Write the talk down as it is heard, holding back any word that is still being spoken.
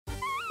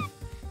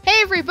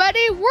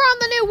everybody, we're on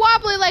the new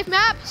Wobbly Life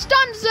map,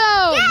 Stunt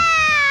Zone!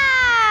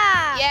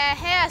 Yeah! Yeah,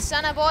 hey,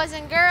 son of boys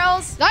and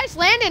girls. Nice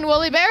landing,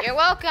 WoollyBear. You're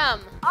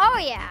welcome. Oh,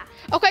 yeah.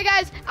 Okay,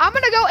 guys, I'm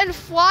gonna go and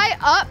fly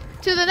up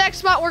to the next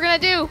spot we're gonna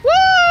do.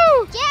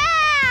 Woo!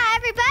 Yeah,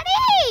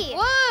 everybody!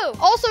 Woo!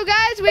 Also,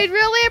 guys, we'd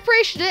really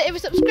appreciate it if you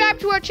subscribe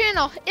to our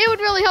channel. It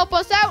would really help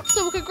us out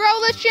so we could grow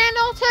this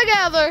channel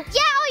together.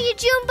 Yeah, all you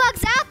June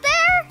bugs out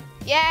there?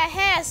 Yeah,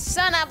 hey,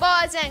 son of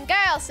boys and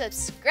girls,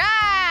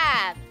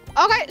 subscribe.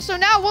 Okay, so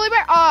now,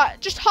 WoollyBear,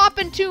 just hop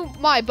into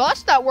my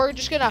bus that we're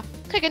just gonna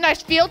take a nice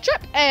field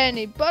trip.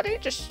 Anybody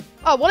just,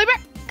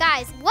 WoollyBear,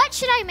 Guys, what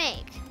should I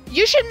make?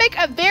 you should make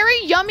a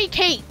very yummy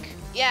cake.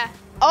 Yeah.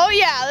 Oh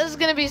yeah, this is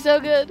gonna be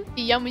so good.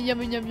 Yummy,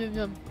 yummy, yum, yum,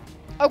 yum.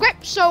 Okay,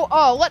 so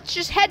let's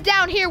just head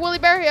down here,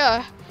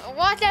 WoollyBear.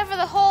 Watch out for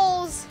the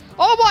holes.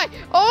 Oh boy,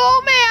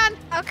 oh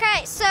man.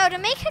 Okay, so to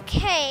make a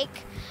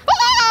cake,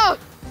 Oh!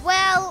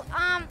 well,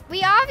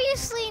 we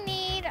obviously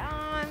need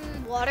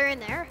water in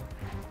there.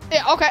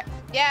 Yeah, okay.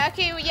 Yeah,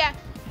 okay, yeah.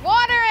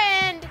 Water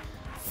and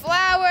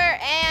flour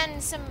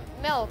and some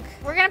milk.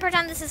 We're gonna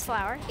pretend this is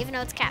flour, even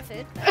though it's cat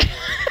food.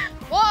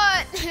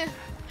 What?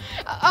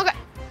 Okay,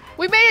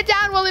 we made it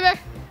down, WoollyBear.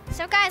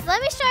 So guys,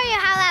 let me show you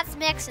how that's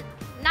mixing.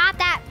 Not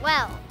that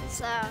well.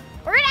 So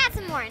we're gonna add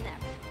some more in there.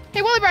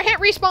 Hey, WoollyBear, hit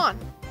respawn.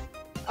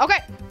 Okay,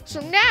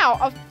 so now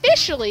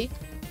officially,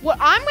 what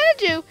I'm gonna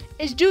do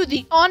is do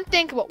the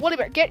unthinkable.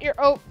 WoollyBear, get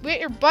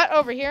your butt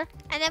over here.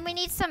 And then we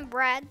need some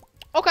bread.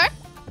 Okay.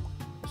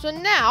 So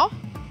now,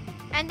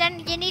 And then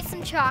you need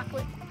some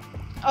chocolate.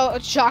 oh,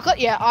 it's chocolate,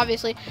 yeah,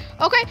 obviously.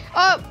 Okay,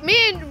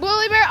 me and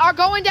WoollyBear are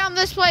going down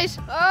this place.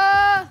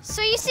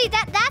 So you see,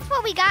 that's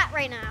what we got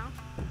right now.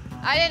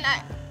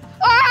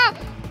 Ah,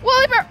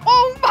 WoollyBear,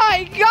 oh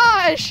my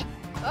gosh.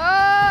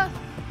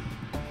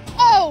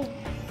 Oh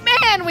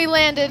man, we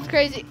landed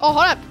crazy. Oh,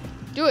 hold up,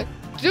 do it,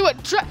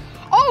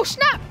 oh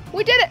snap,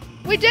 we did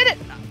it,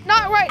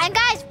 not right. And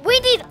guys, we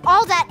need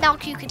all that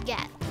milk you could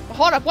get.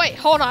 Hold up, wait,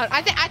 hold on.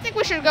 I think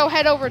we should go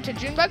head over to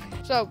Junebug.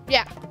 So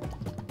yeah,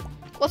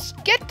 let's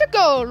get the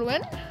gold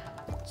win.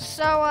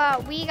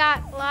 So we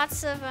got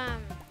lots of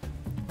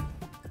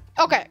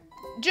Okay,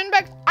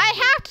 Junebug, I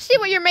have to see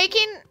what you're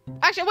making.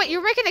 Actually, wait,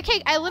 you're making a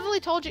cake. I literally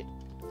told you.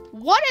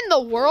 What in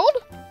the world?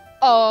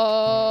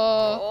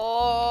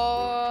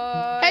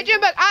 Hey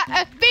Junebug,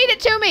 feed it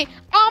to me.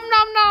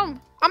 Nom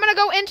nom. I'm gonna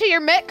go into your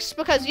mix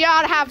because you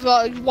ought to have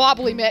a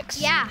wobbly mix.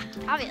 yeah,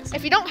 obviously.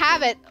 If you don't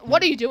have it,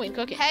 what are you doing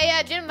cooking?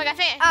 Hey, Jim, I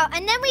think. Oh,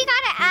 and then we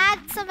gotta add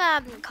some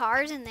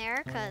cars in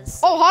there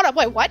because Oh, hold up,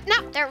 wait, what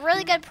now? they're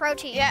really good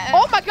protein. Yeah.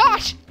 Oh my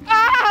gosh!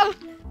 Ah!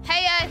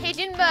 Hey,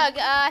 Junebug,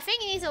 I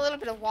think it needs a little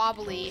bit of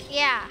wobbly.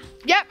 Yeah.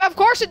 Yep, of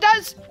course it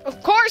does.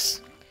 Of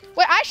course.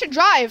 Wait, I should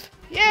drive.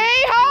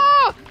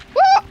 Yay-ho!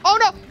 Woo! Oh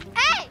no!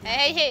 Hey!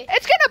 Hey.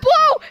 It's gonna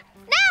blow!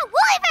 No,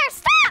 WoollyBear,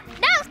 stop!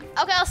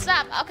 No! Okay, I'll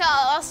stop. Okay,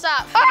 I'll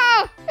stop.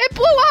 Ah! It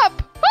blew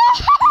up!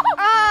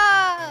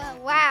 Oh,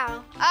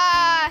 wow.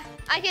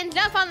 I can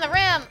jump on the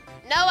rim.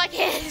 No, I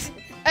can't.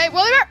 Hey,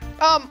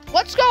 WoollyBear,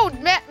 let's go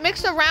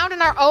mix around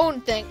in our own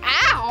thing.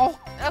 Ow!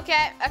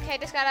 Okay,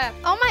 just gotta.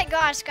 Oh my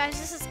gosh, guys,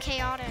 this is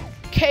chaotic.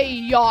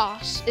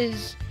 Chaos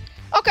is...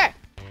 Okay,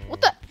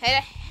 what the... Hey,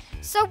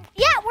 So,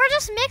 yeah, we're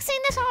just mixing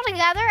this all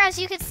together, as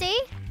you can see.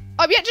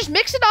 Yeah, just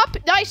mix it up.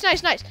 Nice.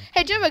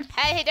 Hey, Junebug.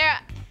 hey, Dario.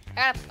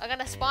 I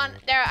gotta spawn.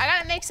 Dario, I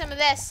gotta make some of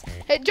this.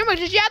 Hey, Junebug,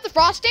 did you add the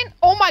frosting?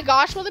 Oh my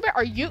gosh, WoollyBear,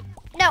 are you...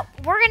 No,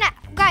 we're gonna,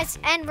 guys,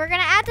 and we're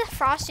gonna add the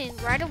frosting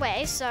right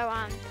away. So,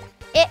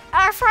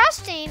 our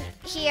frosting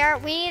here,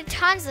 we need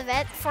tons of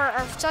it for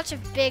such a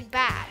big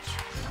batch.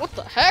 What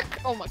the heck?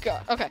 Oh my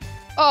god. Okay.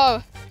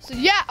 So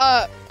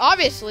yeah,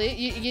 obviously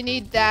you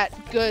need that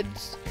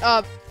goods.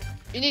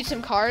 You need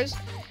some cars.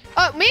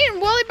 Me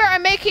and WoollyBear are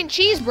making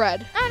cheese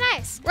bread. Oh,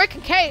 nice.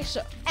 Making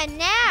queso. And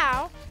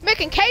now,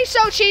 Making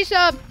queso cheese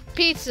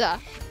pizza.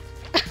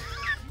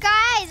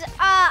 guys,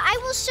 I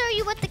will show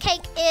you what the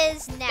cake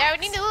is next. Dario,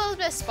 we need a little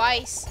bit of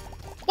spice.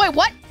 Wait,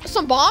 what?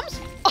 Some bombs?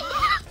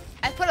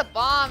 I put a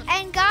bomb.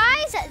 And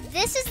guys,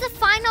 this is the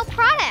final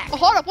product.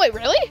 Hold up. Wait,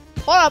 really?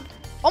 Hold up.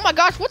 Oh my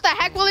gosh, what the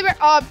heck,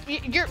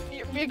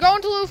 WoollyBear? You're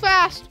going too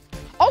fast.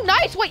 Oh,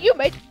 nice. What you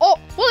made? Oh,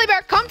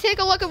 WoollyBear, come take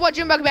a look at what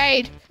Junebug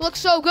made. It looks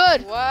so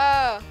good.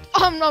 Whoa.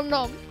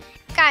 Nom.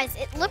 Guys,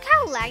 look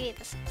how laggy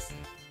this is.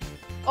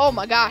 Oh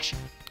my gosh.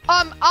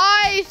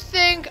 I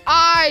think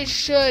I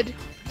should.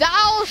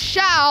 Thou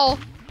shall.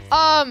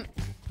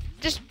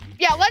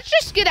 Let's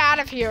just get out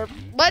of here.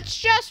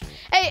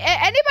 Hey,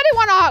 anybody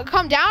want to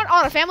come down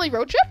on a family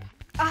road trip?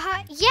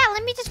 Yeah,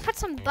 let me just put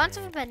some bunch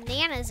of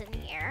bananas in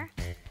here.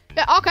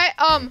 Yeah, okay.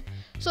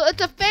 So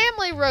it's a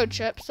family road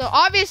trip. So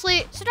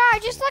obviously. So,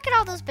 Dario, just look at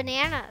all those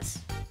bananas.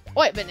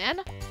 Wait,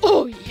 banana?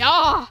 Oh,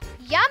 yeah.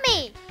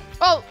 Yummy.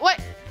 Oh, wait.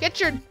 Get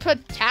your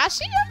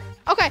potassium?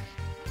 Okay.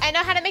 I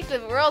know how to make the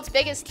world's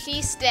biggest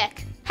cheese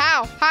stick.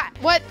 How?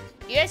 What?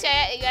 You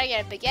gotta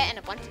get a baguette and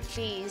a bunch of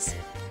cheese.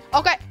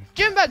 Okay.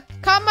 Junebug,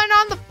 coming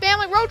on the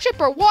family road trip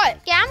or what?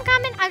 Yeah, I'm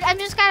coming. I'm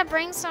just gotta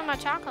bring some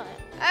chocolate.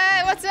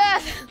 Hey, what's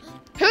up?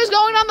 Who's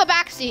going on the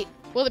back seat?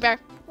 WoollyBear.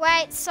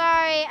 Wait,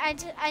 sorry. I'm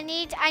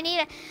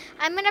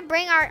gonna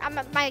bring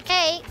my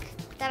cake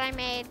that I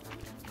made.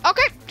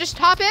 Okay, just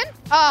hop in.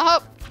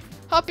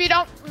 Hope you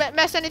don't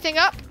mess anything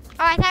up.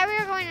 Oh, I thought we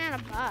were going on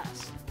a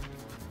bus.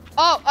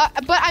 Oh,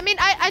 but I mean,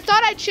 I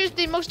thought I'd choose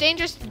the most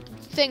dangerous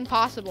thing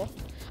possible.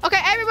 Okay,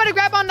 everybody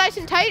grab on nice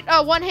and tight.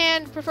 One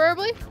hand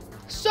preferably.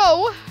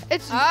 So,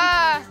 it's...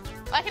 why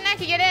can I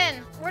get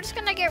in? We're just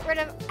gonna get rid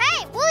of...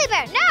 Hey,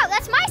 WoollyBear, no,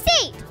 that's my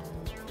seat.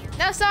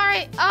 No,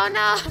 sorry. Oh,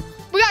 no.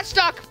 We got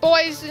stuck,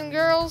 boys and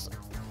girls.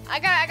 I'll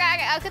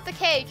get the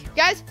cake.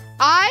 Guys,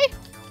 I'm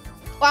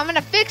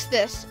gonna fix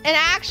this and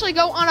actually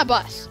go on a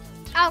bus.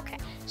 Okay.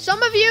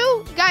 Some of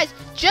you, guys,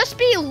 just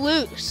be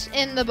loose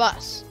in the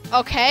bus,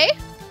 okay?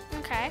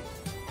 Okay.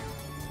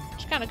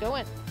 Just kind of go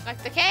in.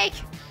 Like the cake.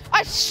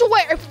 I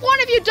swear, if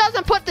one of you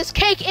doesn't put this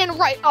cake in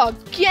right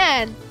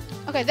again.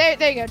 Okay, there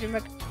you go, Jim.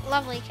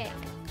 Lovely cake.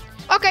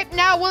 Okay,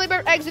 now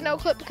WoollyBear exit no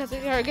clip because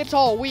it gets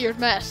all a weird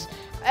mess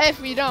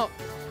if you don't.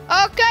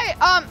 Okay,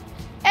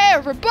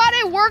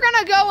 everybody, we're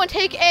gonna go and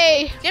take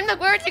a... Jim,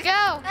 where'd you go?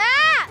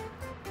 Ah!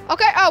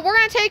 Okay, we're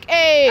gonna take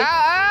a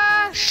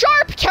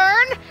sharp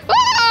turn.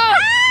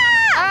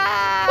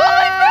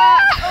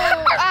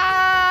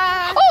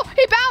 Oh,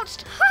 he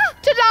bounced.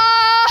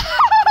 Ta-da!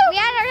 We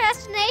had our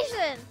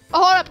destination.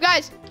 Oh, hold up,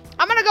 guys.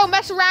 I'm gonna go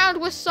mess around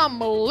with some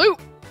loot.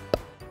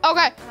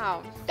 Okay,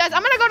 Oh. guys,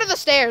 I'm gonna go to the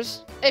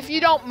stairs if you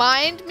don't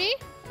mind me.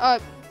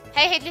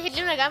 Hey,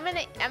 Jim, I'm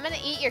gonna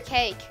eat your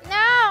cake.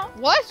 No.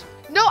 What?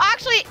 No,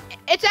 actually,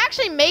 it's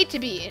actually made to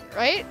be eaten,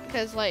 right?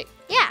 Because like.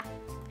 Yeah.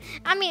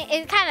 I mean,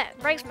 it kind of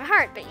breaks my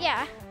heart, but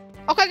yeah.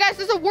 Okay, guys,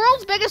 there's the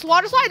world's biggest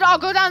water slide. I'll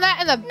go down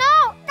that in the...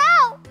 No!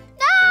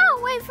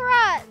 Wait for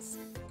us.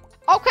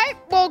 Okay,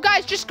 well,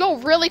 guys, just go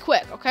really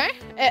quick, okay?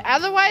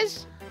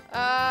 Otherwise...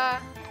 No,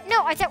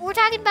 we're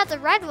talking about the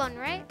red one,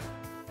 right?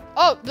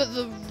 Oh,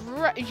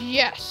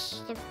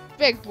 yes, the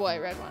big boy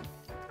red one.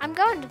 I'm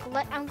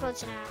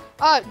glitching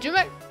out.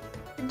 Jimmy,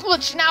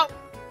 glitching out.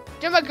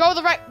 Jimmy, you're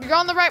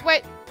going the right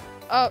way.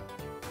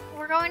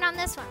 We're going on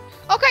this one.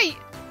 Okay,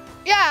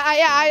 yeah,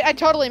 I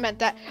totally meant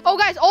that. Oh,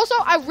 guys, also,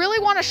 I really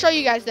want to show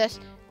you guys this.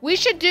 We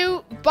should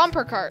do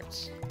bumper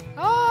carts.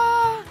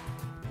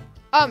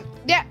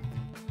 Yeah.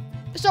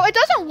 So it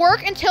doesn't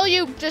work until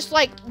you just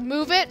like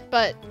move it,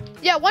 but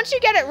yeah, once you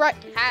get it right.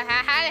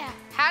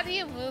 How do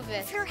you move it?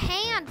 With your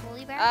hand,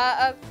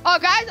 WoollyBear. Oh,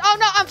 guys, oh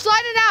no, I'm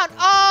sliding down.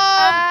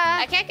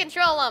 I can't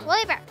control them.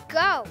 WoollyBear,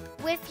 go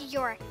with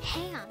your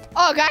hand.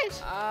 Oh,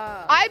 guys,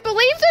 I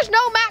believe there's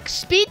no max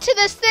speed to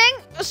this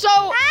thing, so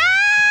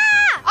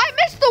I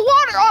missed the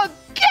water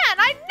again.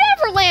 I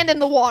never land in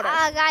the water.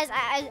 Guys,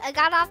 I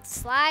got off the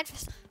slide.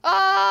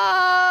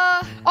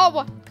 Oh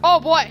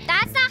boy.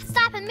 That's not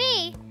stopping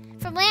me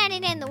from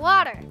landing in the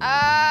water.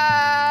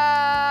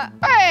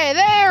 Hey,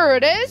 there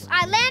it is.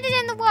 I landed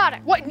in the water.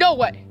 Wait, no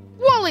way.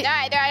 Wooly.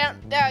 Dario,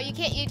 you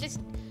can't.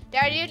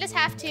 Dario, you just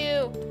have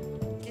to,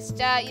 just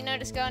go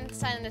into the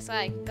side and just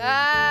like,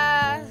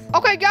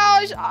 Okay,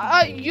 guys,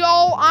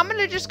 I'm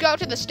gonna just go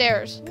to the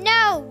stairs.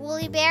 No,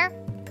 WoollyBear,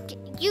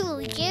 you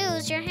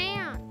use your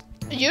hand.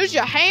 Use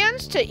your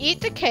hands to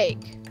eat the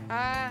cake.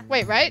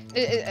 Wait, right?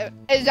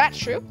 Is that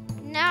true?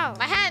 No.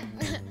 My hand.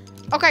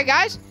 Okay,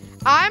 guys,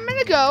 I'm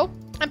gonna go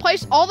and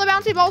place all the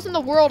bouncy balls in the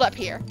world up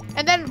here,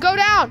 and then go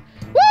down.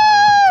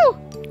 Woo!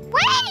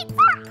 Wait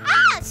for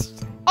us!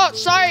 Oh,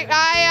 sorry,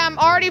 I am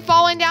already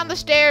falling down the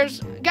stairs.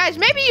 Guys,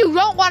 maybe you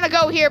don't want to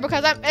go here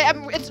because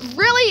it's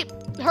really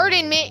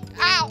hurting me.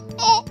 Ow!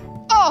 Oh!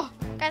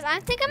 Guys, I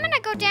think I'm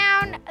gonna go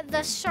down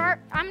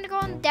I'm gonna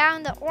go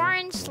down the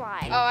orange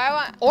slide. Oh, I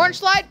want Orange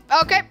slide?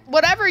 Okay,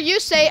 whatever you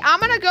say. I'm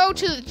gonna go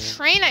to the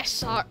train I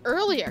saw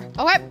earlier.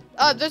 Okay,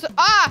 there's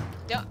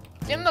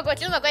Jim,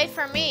 wait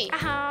for me.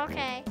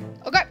 Okay.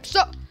 Okay,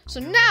 so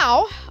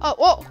now,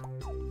 whoa.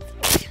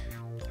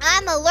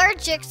 I'm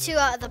allergic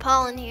to the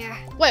pollen here.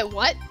 Wait,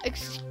 what?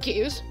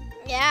 Excuse?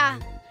 Yeah.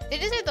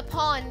 Did you say the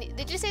pollen?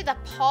 Did you say the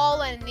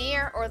pollen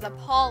near or the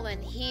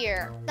pollen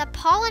here? The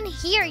pollen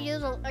here.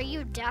 Are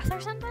you deaf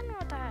or something?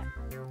 What the heck?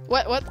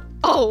 What?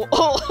 Oh.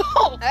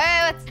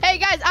 Hey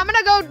guys, I'm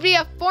gonna go be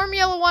a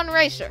Formula 1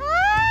 racer.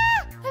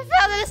 I fell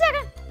to the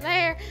second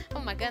layer. Oh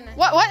my goodness.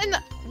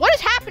 What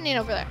is happening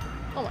over there?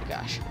 Oh my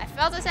gosh. I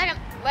fell to the second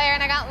layer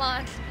and I got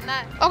launched.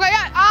 Okay,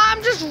 yeah,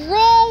 I'm just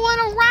rolling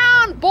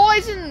around,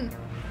 boys and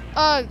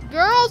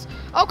girls.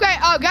 Okay,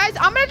 guys,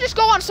 I'm gonna just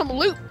go on some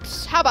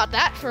loops. How about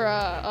that for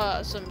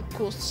some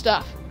cool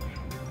stuff?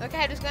 Okay,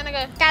 I'm just gonna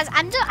go. Guys,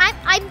 I'm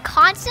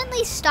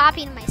constantly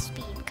stopping my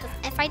speed because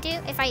if I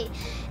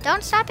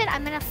don't stop it,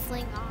 I'm gonna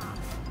fling off.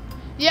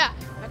 Yeah.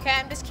 Okay,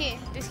 I'm just keep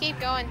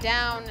going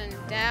down and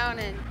down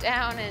and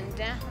down and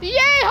down.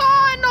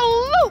 Yay-haw in the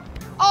loop!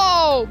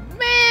 Oh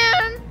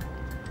man.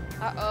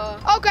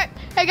 Okay,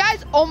 hey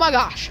guys, oh my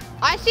gosh.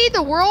 I see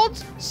the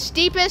world's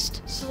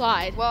steepest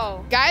slide.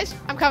 Whoa. Guys,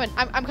 I'm coming.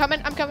 I'm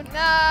coming.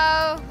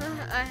 No.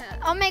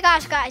 Oh my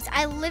gosh, guys,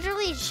 I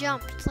literally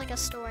jumped. It's like a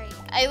story.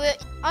 Oh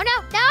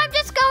no, now I'm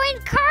just going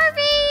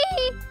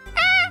curvy.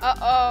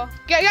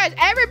 Okay, guys,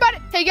 everybody.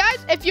 Hey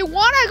guys, if you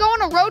want to go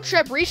on a road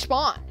trip,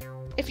 respawn.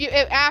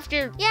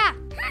 After. Yeah.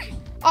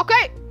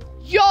 Okay,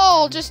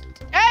 y'all just,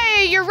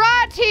 hey, your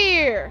ride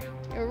here.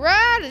 Your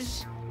ride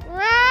is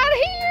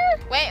right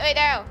here. Wait,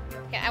 Dario.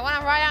 I want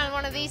to ride on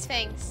one of these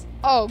things.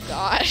 Oh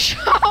gosh.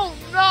 Oh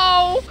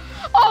no.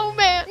 Oh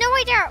man. No,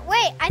 wait, Dario.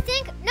 Wait, I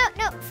think, no.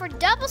 For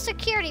double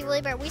security,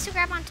 WoollyBear, we should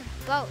grab onto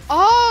both.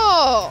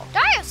 Oh.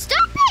 Dario,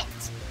 stop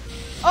it!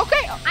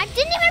 Okay. I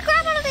didn't even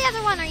grab onto the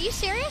other one. Are you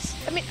serious?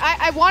 I mean,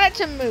 I wanted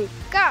to move.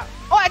 Go.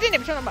 Oh, I didn't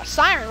even turn on my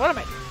siren. What am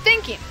I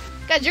thinking?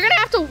 Guys, you're gonna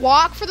have to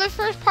walk for the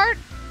first part.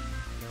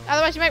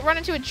 Otherwise, you might run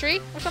into a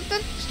tree or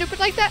something stupid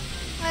like that.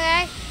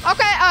 Okay.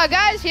 Okay,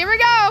 guys, here we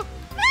go.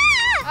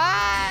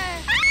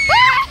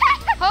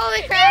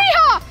 Holy crap.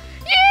 Yeehaw!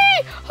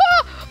 Yeehaw!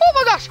 Oh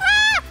my gosh.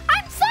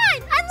 I'm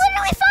fine. I'm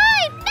literally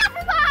fine.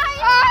 Never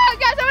mind.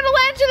 Guys, I'm gonna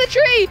land to the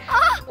tree.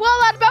 Well,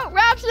 that about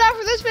wraps it up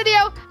for this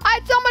video. I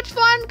had so much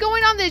fun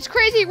going on these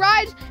crazy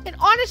rides, and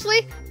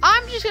honestly,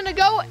 I'm just gonna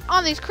go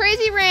on these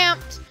crazy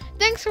ramps.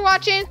 Thanks for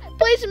watching.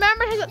 Please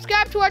remember to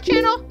subscribe to our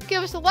channel,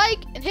 give us a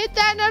like, and hit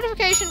that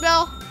notification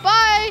bell.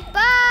 Bye.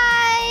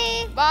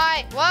 Bye.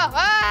 Bye. Whoa.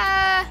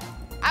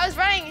 I was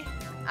running.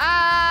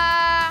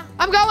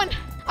 I'm going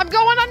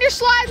on your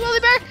slide,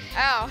 WoollyBear.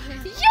 Oh.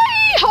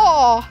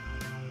 Yeehaw!